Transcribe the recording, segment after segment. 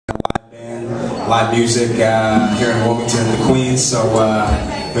live music here in Wilmington and the Queens, so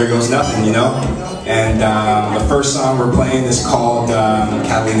there goes nothing, you know? And the first song we're playing is called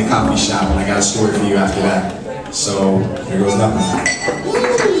Catalina Coffee Shop, and I got a story for you after that. So, here goes nothing.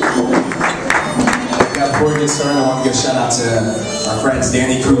 Before we get started, I want to give a shout out to our friends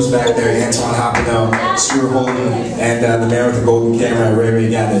Danny Cruz back there, Antoine Hopino, Stuart Holden, and the man with the golden camera, Ray Ray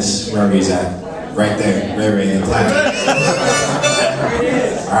Gaddis, wherever he's at. Right there, Ray Ray in black.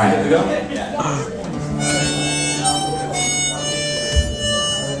 Alright, here we go.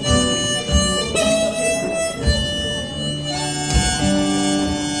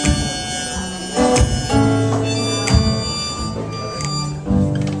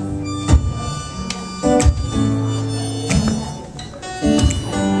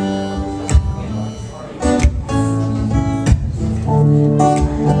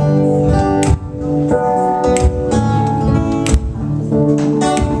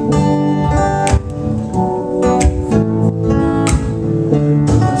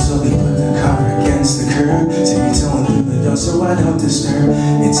 So I don't disturb.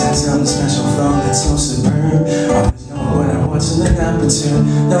 It's at something special from that's so superb. Always know what I want to look up to.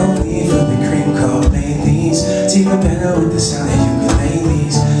 No need for the cream called Baileys. It's even better with the sound of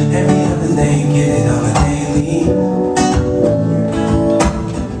ukuleles. Every other day, get it on a daily.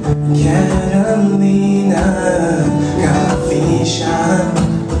 Catalina coffee shop.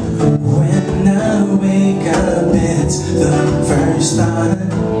 When I wake up, it's the first thought.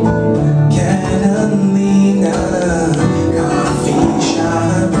 Catalina coffee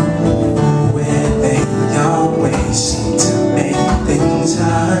shop, where they always seem to make things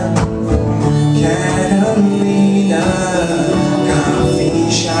hot. Catalina coffee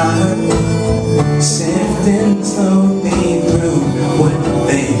shop, sifting slowly through what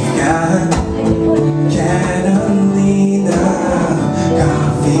they've got. Catalina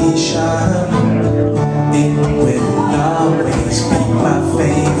coffee shop, it will always be my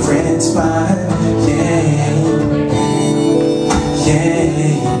favorite spot. Yeah, yeah,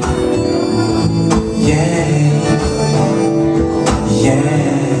 yeah, yeah, yeah,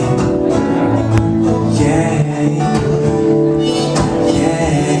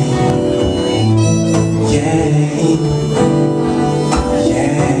 yeah.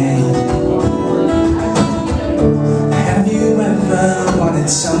 Have you ever wanted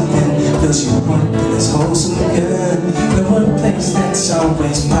something, fills you up and is wholesome good? The one place that's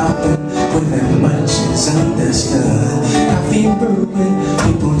always popping, where that much is understood. Coffee brewing,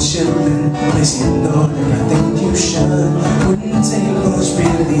 people chilling, place in order, I think you should. Wooden tables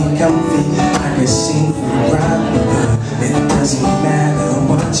really comfy, I could see through Robin. It doesn't matter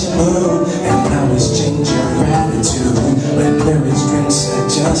what you move, and always change your attitude. When there is drinks that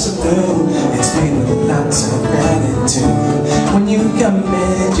just a brew, it's made with lots of gratitude. When you come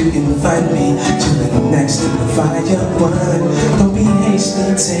in, you can find me chilling next to the firewood. Don't be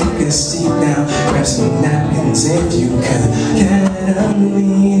hasty, take a seat now, grab some napkins if you could.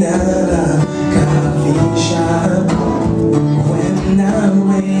 Catalina coffee shop, when I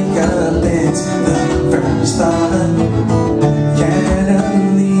wake up, it's the first thought.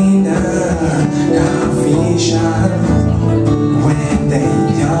 Catalina coffee shop, where they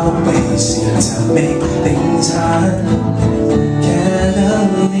always seem to make things hot.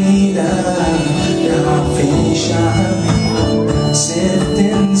 Catalina coffee shop,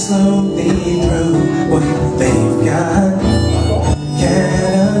 sifting slowly through what they've got.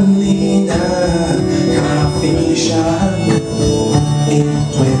 Catalina coffee shop, it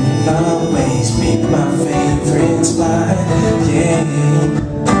will always be my favorite spot. Yeah,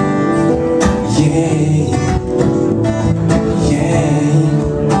 yeah, yeah, yeah.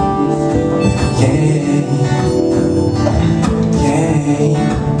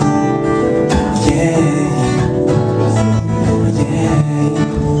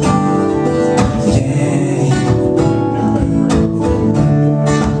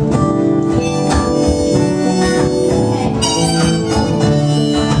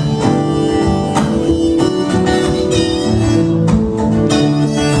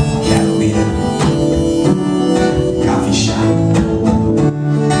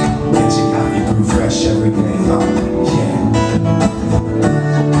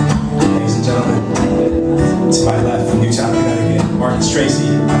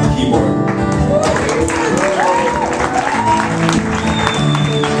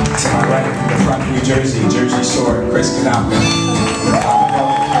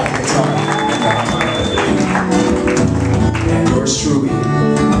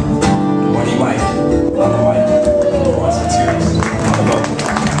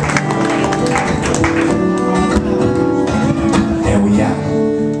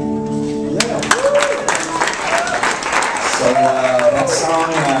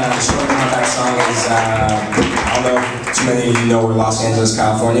 song is, I don't know if too many of you know where Los Angeles,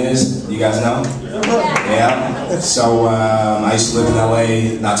 California is. You guys know? Yeah? So I used to live in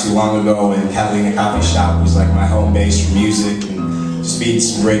LA not too long ago, and Catalina Coffee Shop was like my home base for music and just meet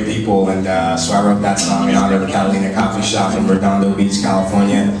some great people. And so I wrote that song in honor of Catalina Coffee Shop in Redondo Beach,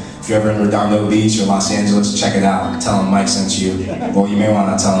 California. If you're ever in Redondo Beach or Los Angeles, check it out. Tell them Mike sent you. Well, you may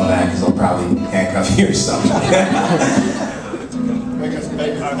want to tell them that because they'll probably handcuff you or something.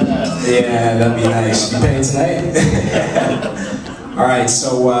 Yeah, that'd be nice. You pay tonight? Alright,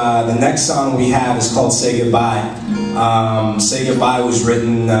 so the next song we have is called Say Goodbye. Say Goodbye was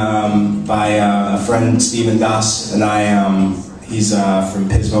written by a friend, Stephen Das, and he's from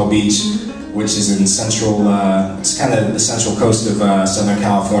Pismo Beach, which is in central, it's kind of the central coast of Southern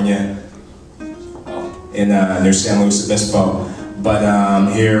California, in near San Luis Obispo. But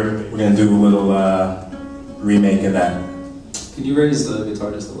here, we're going to do a little remake of that. Can you raise the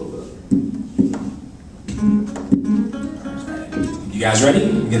guitar just a little bit? You guys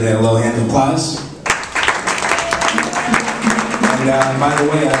ready? Get a little hand of applause. And by the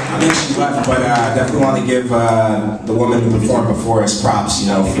way, I think she left, but I definitely want to give the woman who performed before us props, you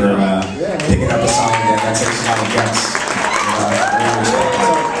know, for picking up a song that takes a lot of guts.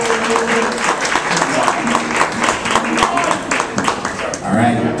 All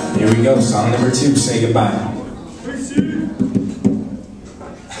right, here we go. Song number 2, Say Goodbye.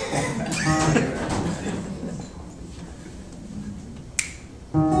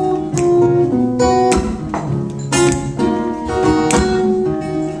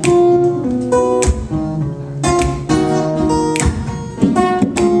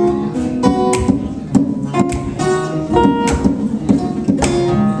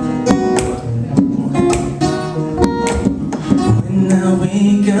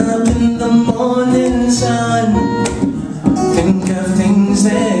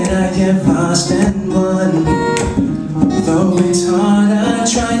 Lost and won. Though it's hard, I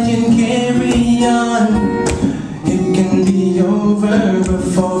try and carry on. It can be over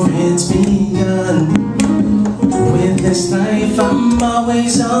before it's begun. With this life, I'm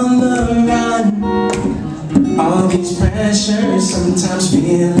always on the run. All these pressures sometimes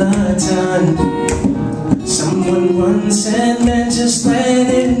feel a ton. Someone once said, man, just let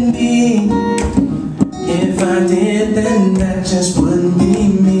it be. If I did, then that just wouldn't be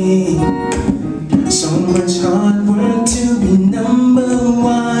me. So much hard work to be number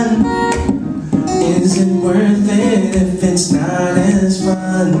one. Is it worth it if it's not as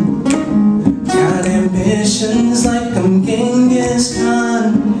fun? Got ambitions like I'm Genghis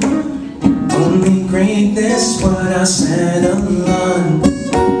Khan. Only greatness what I settle on.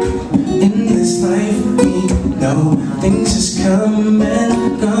 In this life we know things just come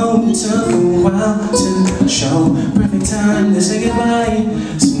and go. Took a while to show, perfect time to say goodbye.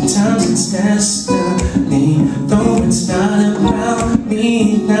 Sometimes it's destiny, though it's not about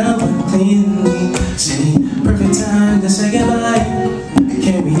me. Now I clearly see, perfect time to say goodbye.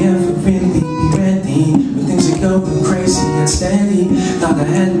 Can we ever really be ready when things are going crazy and steady? Thought I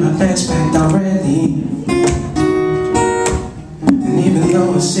had my bags packed already. Even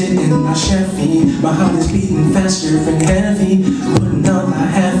though I'm sitting in my Chevy, my heart is beating faster and heavy. Putting all I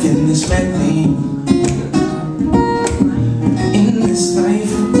have in this medley. In this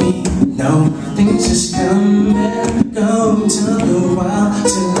life we know things just come and go. Took a while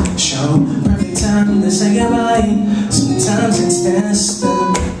to show, perfect time to say goodbye. Sometimes it's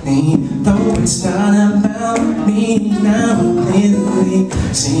destiny, though it's not about me. Now I clearly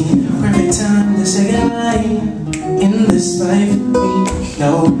see, perfect time to say goodbye. In this life we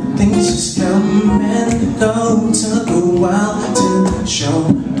know things just come and go. Took a while to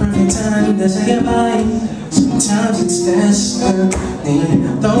show, perfect time to say goodbye. Sometimes it's destiny,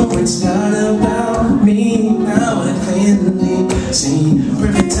 though it's not about me. Now I clearly see,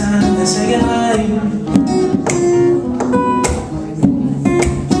 perfect time to say goodbye.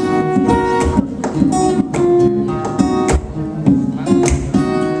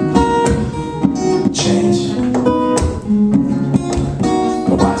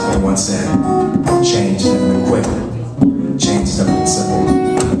 Said, change never been quick. Change has never been simple.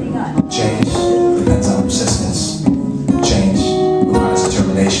 Change depends on persistence. Change requires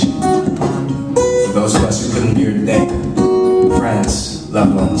determination. For those of us who couldn't be here today, friends,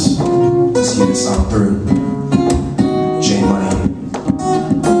 loved ones, see this song through. J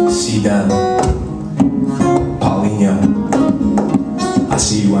Money, C Dub, Paulinho, I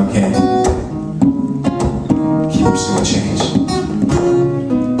see you, MK. Keep pursuing change.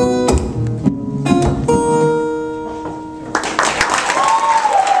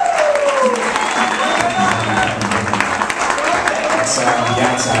 the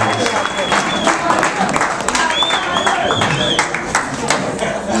Outsiders.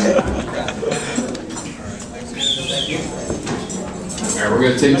 All right, we're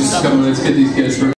going to take just a couple minutes, get these guys.